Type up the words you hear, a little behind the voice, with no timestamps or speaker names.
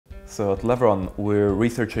So at Levron, we're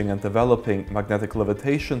researching and developing magnetic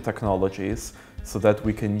levitation technologies so that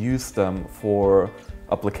we can use them for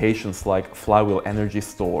applications like flywheel energy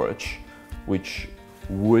storage, which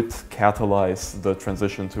would catalyze the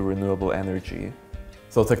transition to renewable energy.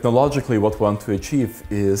 So technologically, what we want to achieve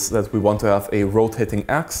is that we want to have a rotating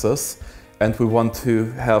axis, and we want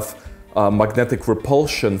to have magnetic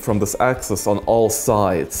repulsion from this axis on all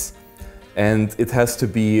sides. And it has to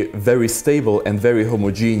be very stable and very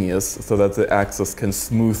homogeneous so that the axis can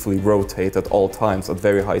smoothly rotate at all times at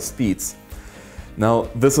very high speeds. Now,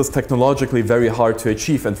 this is technologically very hard to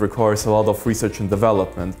achieve and requires a lot of research and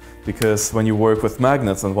development, because when you work with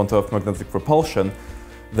magnets and want to have magnetic repulsion,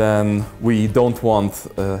 then we don't want,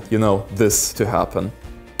 this to happen.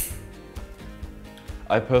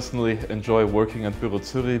 I personally enjoy working at Büro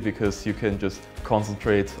Zürich because you can just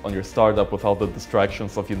concentrate on your startup without the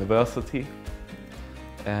distractions of university,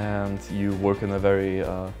 and you work in a very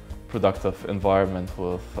productive environment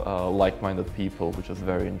with like-minded people, which is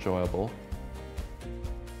very enjoyable.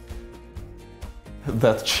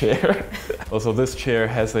 That chair. Also, this chair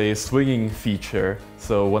has a swinging feature,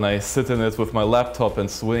 so when I sit in it with my laptop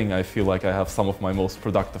and swing, I feel like I have some of my most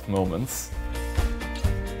productive moments.